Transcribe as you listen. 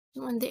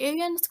When the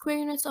area in square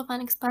units of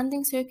an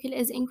expanding circle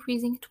is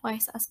increasing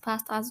twice as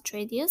fast as its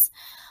radius,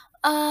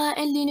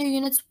 in linear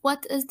units,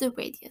 what is the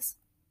radius?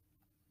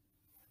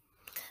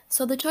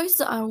 So the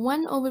choices are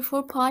 1 over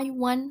 4 pi,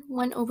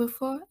 1 over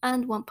 4,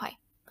 and 1 pi.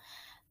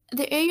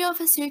 The area of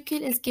a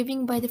circle is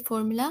given by the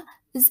formula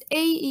is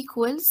A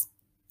equals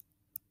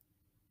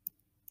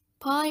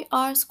pi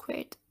r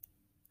squared.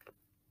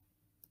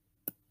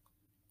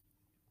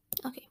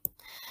 Okay.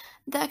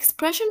 The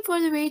expression for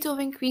the rate of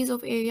increase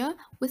of area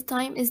with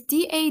time is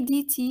dA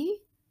dt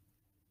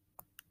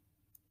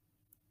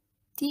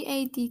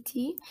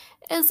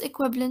is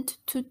equivalent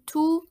to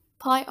 2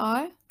 pi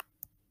r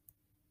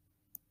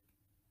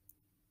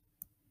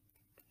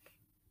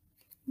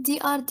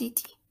dr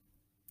dt.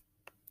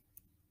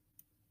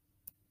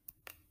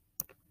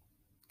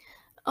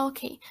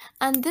 Okay,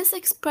 and this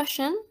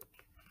expression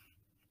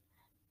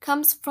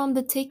comes from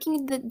the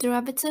taking the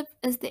derivative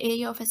as the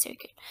area of a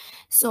circle.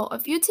 So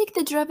if you take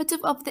the derivative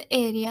of the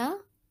area,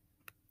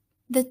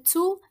 the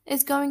 2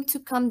 is going to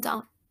come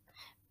down.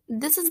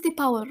 This is the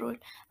power rule,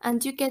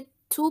 and you get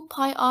 2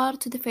 pi r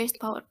to the first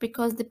power,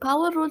 because the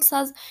power rule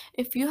says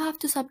if you have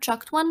to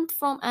subtract 1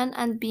 from n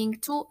and being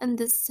 2 in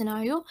this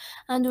scenario,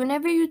 and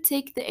whenever you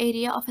take the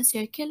area of a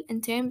circle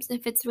in terms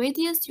of its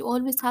radius, you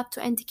always have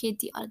to indicate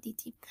dr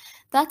dt.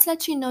 That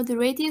lets you know the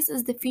radius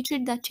is the feature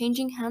that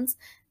changing, hence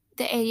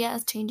the area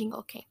is changing.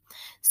 Okay,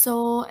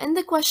 so in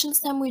the question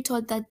stem we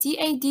told that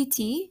dA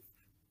dt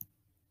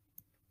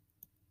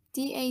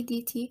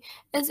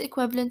is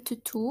equivalent to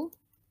 2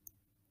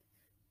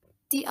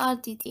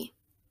 dr dt.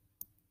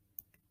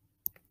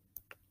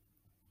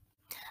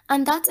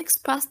 And that's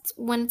expressed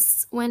when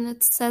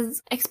it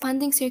says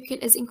expanding circle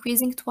is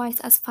increasing twice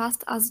as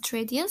fast as its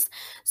radius.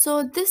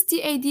 So this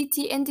dA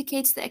dt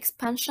indicates the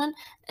expansion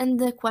in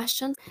the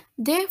question.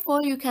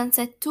 Therefore, you can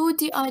set 2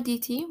 dr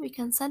dt. We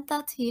can set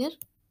that here.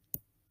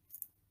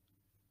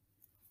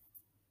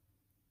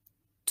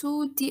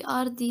 2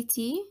 dr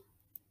dt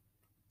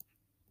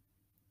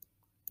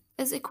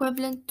is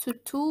equivalent to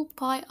 2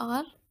 pi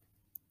r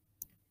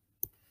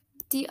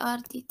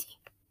dr dt.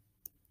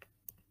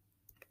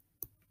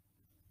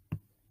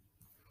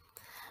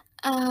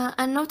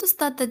 And notice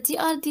that the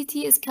dr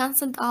dt is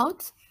cancelled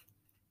out.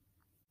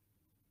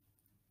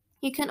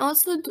 You can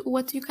also do,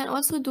 what you can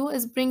also do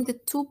is bring the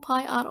 2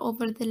 pi r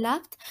over the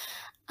left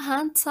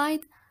hand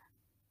side,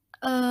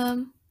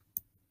 and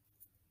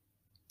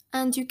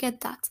you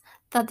get that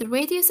the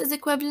radius is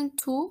equivalent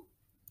to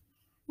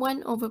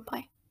 1 over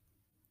pi.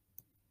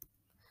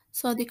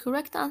 So the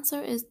correct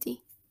answer is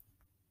D.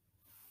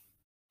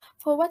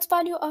 For what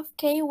value of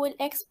k will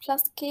x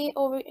plus k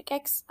over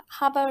x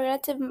have a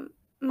relative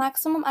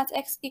maximum at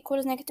x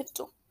equals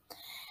 -2?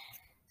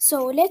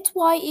 So let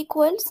y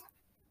equals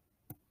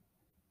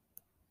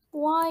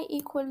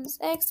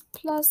x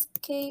plus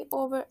k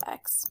over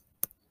x.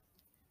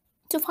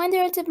 To find the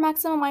relative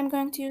maximum, I'm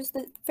going to use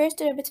the first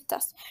derivative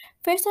test.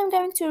 First, I'm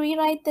going to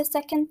rewrite the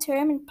second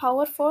term in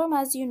power form,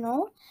 as you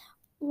know.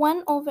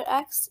 1 over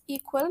x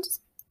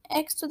equals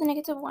x to the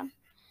 -1.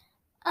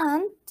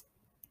 And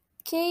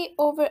k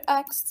over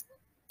x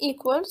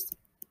equals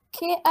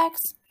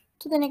kx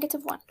to the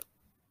 -1.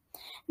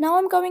 Now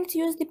I'm going to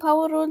use the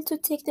power rule to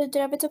take the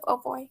derivative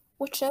of y,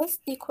 which is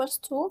equals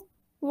to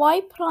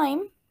y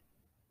prime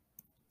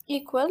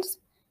equals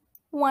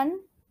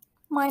 1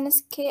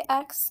 minus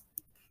kx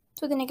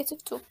to the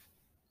 -2.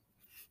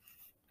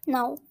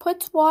 Now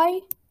put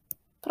y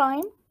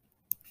prime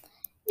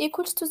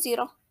equals to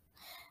 0.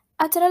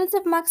 At a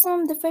relative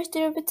maximum, the first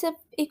derivative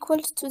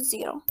equals to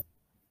 0.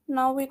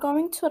 Now we're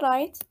going to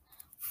write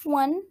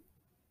 1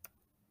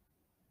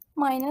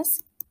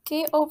 minus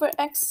k over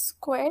x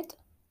squared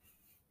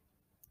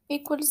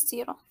equals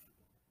 0.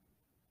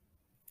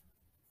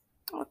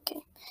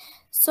 Okay,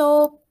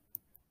 so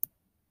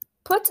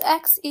put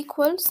x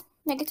equals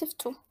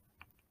 -2.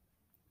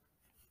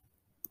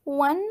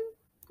 1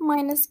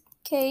 minus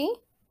k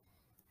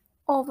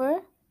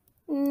over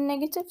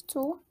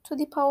 -2 to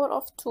the power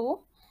of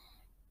 2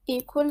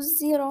 equals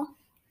 0,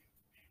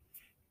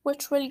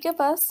 which will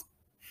give us,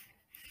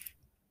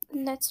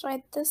 let's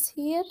write this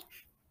here,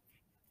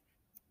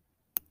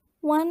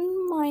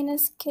 1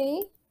 minus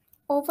k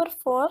over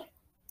 4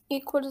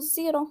 equals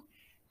 0,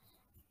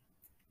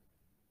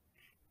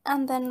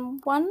 and then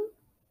 1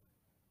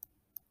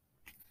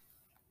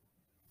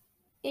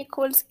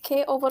 equals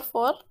k over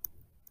 4.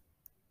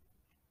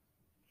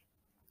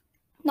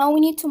 Now we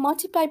need to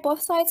multiply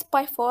both sides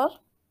by 4.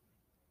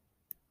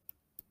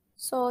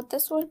 So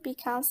this will be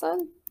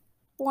cancelled.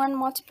 1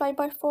 multiplied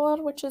by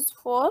 4, which is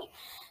 4.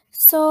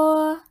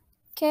 So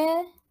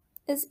k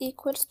is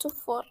equals to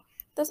 4.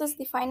 This is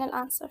the final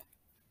answer.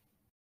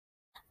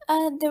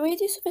 The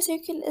radius of a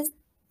circle is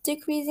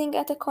decreasing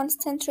at a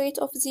constant rate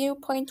of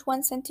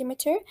 0.1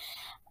 centimeter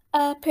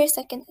per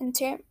second in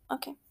term.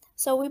 Okay,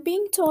 so we're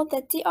being told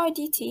that dr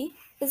dt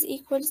is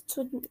equals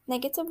to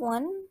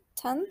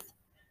 -1/10.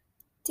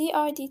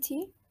 dr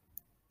dt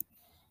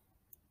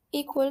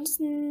equals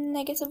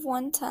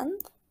 -1/10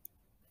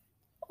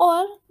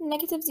 or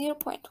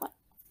 -0.1.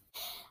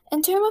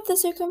 In terms of the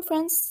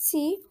circumference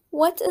C,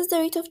 what is the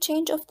rate of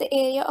change of the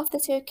area of the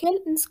circle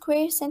in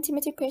square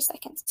centimeter per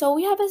second? So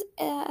we have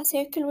a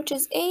circle which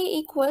is A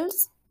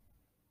equals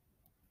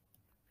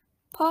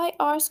pi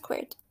r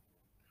squared.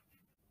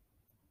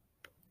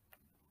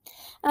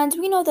 And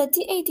we know that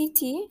dA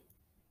dt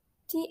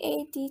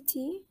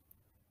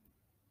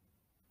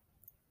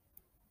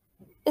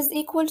is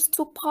equals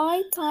to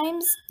pi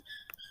times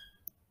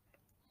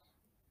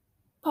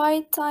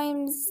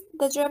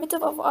the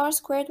derivative of r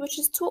squared, which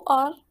is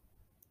 2r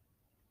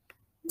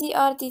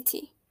dr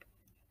dt.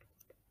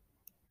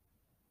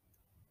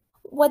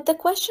 What the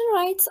question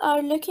writes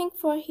are looking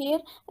for here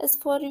is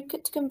for you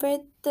to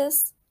convert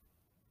this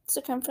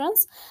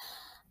circumference.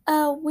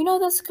 We know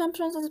the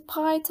circumference is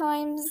pi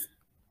times,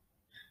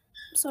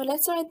 so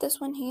let's write this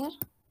one here.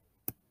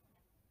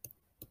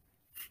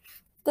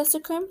 The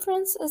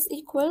circumference is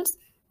equals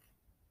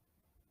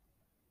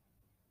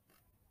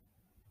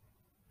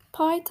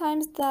pi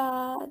times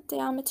the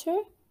diameter,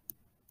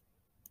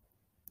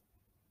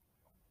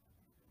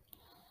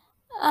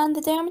 and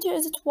the diameter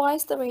is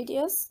twice the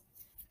radius.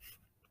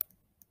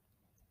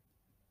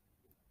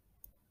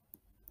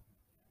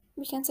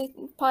 We can say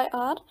pi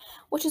r,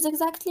 which is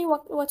exactly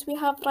what we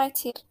have right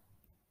here.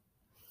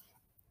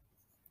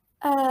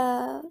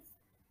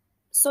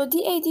 So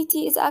dA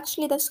dt is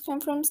actually the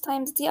circumference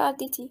times dr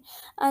dt,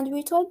 and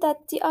we're told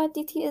that dr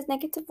dt is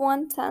negative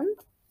 1/10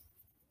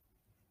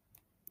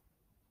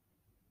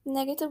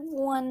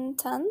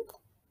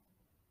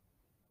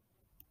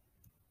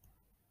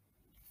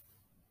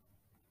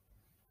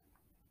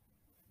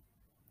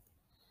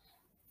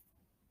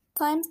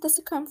 times the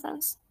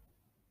circumference,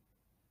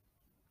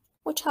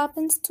 which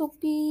happens to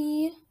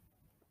be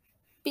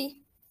b.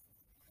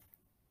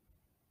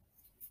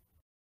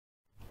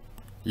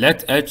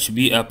 Let h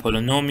be a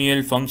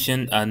polynomial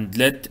function and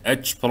let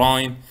h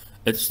prime,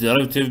 its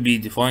derivative, be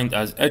defined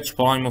as h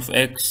prime of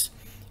x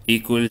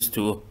equals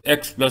to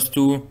x plus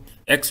 2,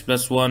 x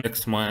plus 1,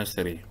 x minus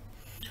 3.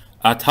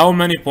 At how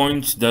many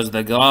points does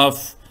the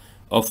graph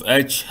of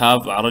h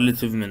have a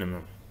relative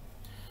minimum?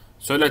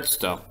 So let's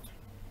start.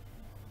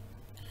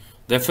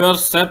 The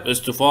first step is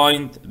to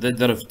find the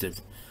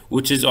derivative,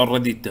 which is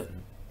already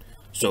done.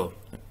 So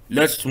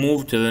let's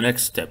move to the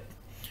next step,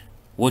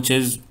 which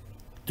is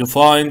to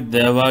find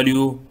the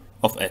value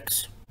of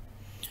x.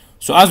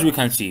 So as we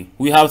can see,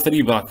 we have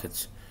three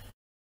brackets.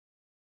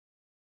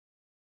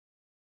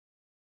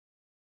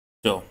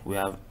 So we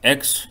have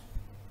x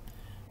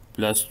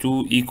plus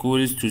 2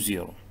 equals to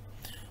 0.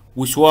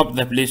 We swap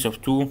the place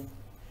of 2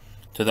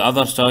 to the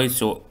other side,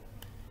 so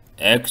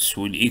x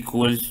will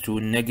equals to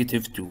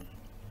negative 2.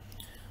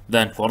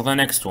 Then for the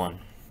next one,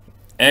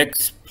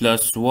 x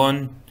plus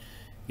 1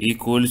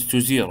 equals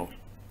to 0.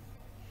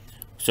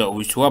 So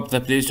we swap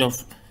the place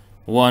of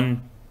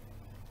 1,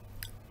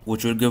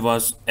 which will give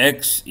us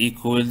x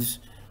equals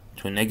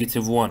to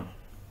negative 1.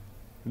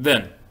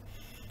 Then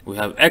we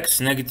have x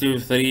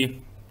negative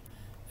 3,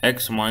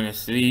 x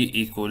minus 3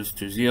 equals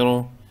to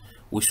 0.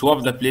 We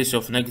swap the place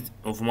of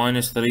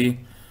minus 3,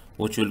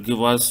 which will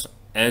give us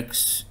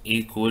x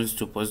equals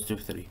to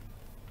positive 3.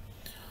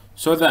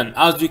 So then,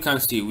 as you can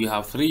see, we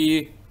have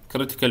three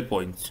critical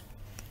points.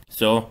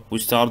 So we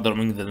start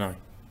drawing the line.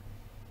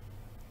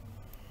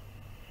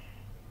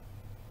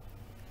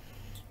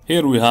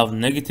 Here we have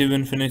negative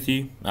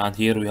infinity, and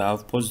here we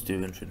have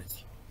positive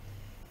infinity.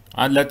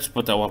 And let's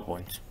put our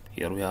points.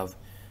 Here we have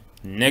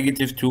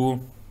negative 2,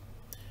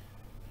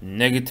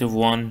 negative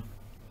 1,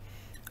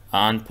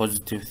 and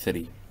positive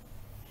 3.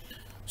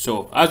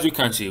 So as you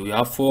can see, we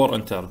have 4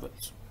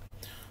 intervals.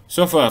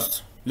 So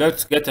first,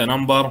 let's get a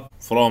number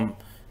from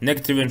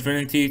negative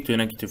infinity to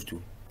negative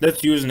 2.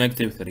 Let's use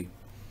negative 3.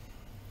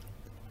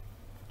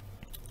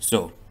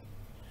 So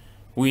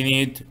we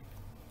need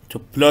to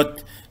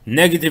plot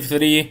negative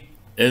 3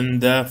 in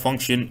the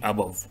function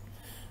above,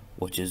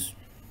 which is,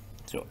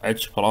 so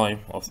h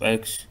prime of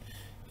x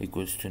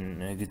equals to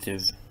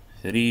negative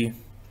 3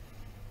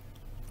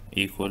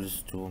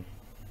 equals to,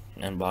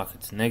 in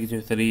brackets,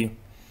 negative 3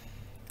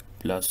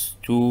 plus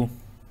 2,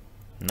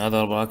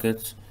 another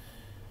bracket,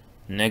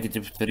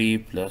 negative 3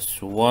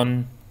 plus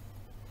 1,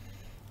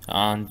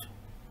 and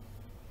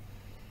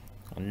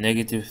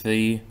negative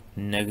 3,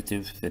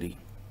 negative 3.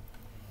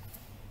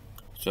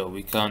 So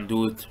we can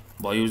do it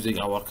by using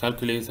our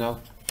calculator.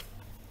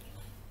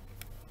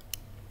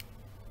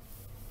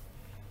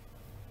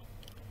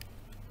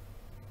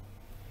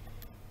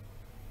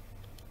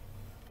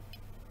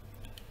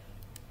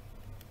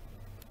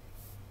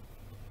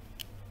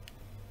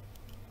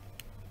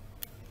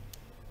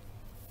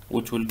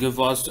 Which will give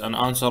us an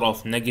answer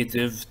of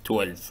negative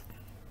 12.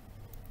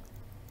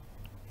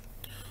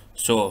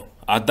 So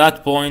at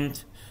that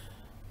point,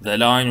 the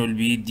line will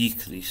be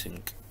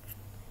decreasing.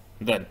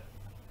 Then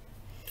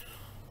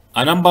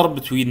a number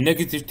between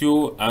negative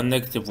 2 and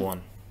negative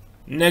 1,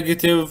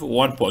 negative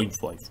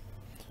 1.5.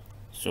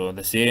 So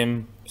the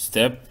same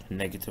step,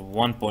 negative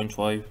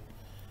 1.5,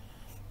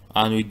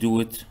 and we do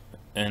it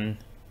in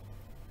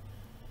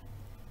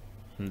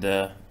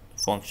the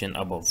function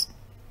above.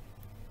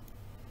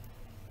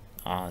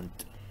 And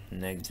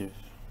negative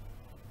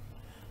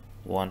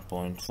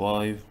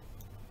 1.5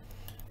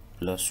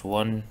 plus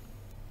 1,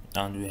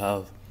 and we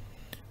have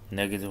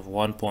negative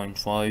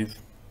 1.5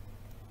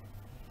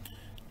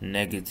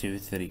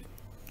 negative 3.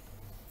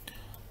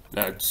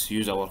 Let's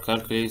use our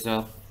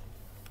calculator.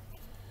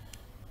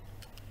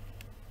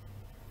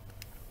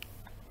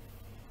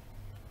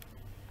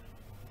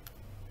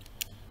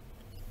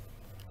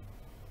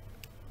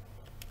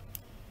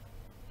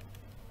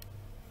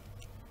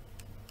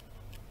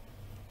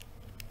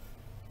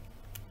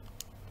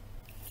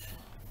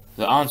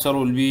 The answer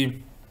will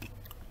be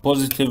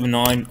positive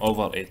 9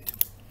 over 8.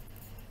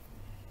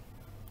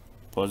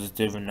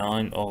 Positive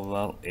 9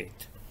 over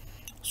 8.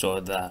 So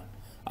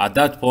at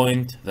that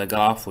point the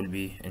graph will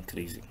be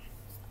increasing.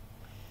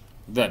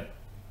 Then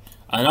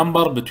a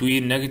number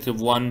between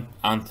negative 1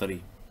 and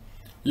 3.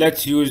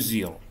 Let's use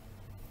 0.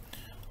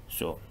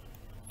 So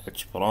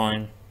h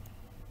prime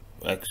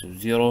x of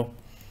 0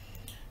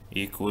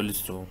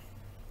 equals to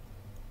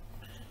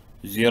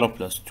 0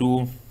 plus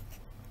 2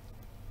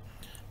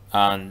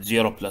 and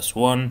 0 plus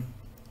 1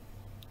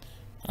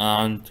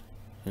 and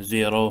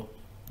 0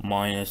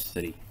 minus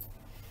 3.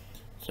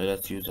 So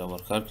let's use our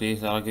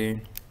calculator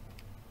again.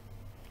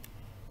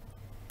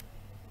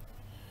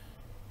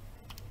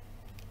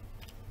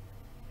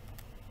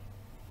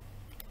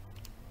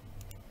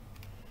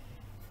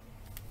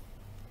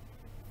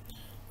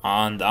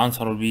 And the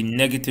answer will be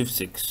negative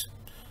 6.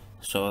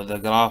 So the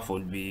graph will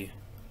be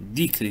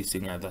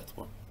decreasing at that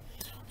point.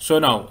 So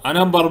now a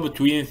number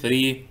between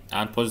 3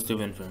 and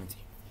positive infinity.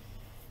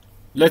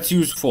 Let's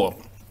use 4.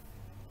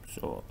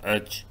 So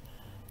h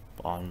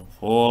prime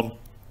 4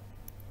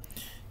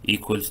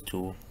 equals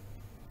to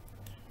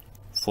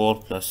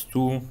 4 plus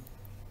 2,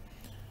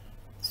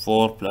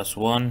 4 plus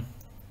 1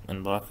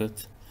 in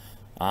bracket,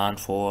 and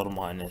 4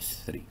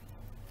 minus 3.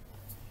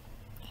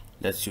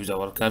 Let's use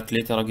our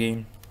calculator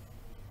again.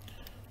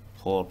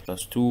 4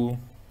 plus 2,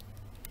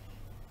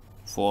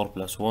 4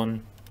 plus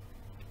 1,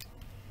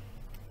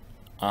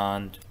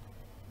 and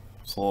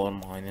 4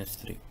 minus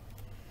 3.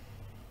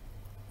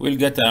 We'll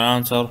get an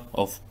answer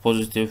of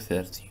positive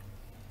 30.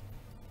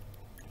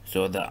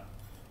 So the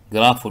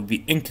graph will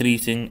be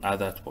increasing at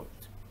that point.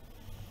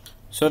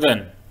 So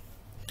then,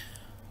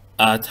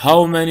 at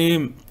how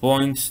many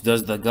points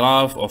does the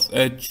graph of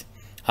h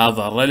have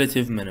a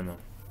relative minimum?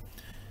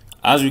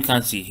 As we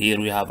can see, here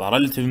we have a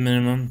relative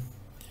minimum,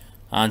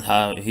 and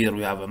here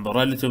we have a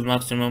relative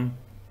maximum,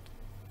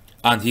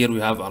 and here we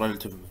have a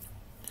relative minimum.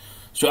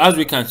 So as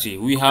we can see,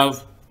 we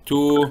have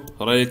two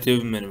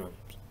relative minimums.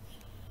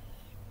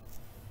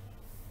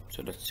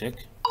 So let's check.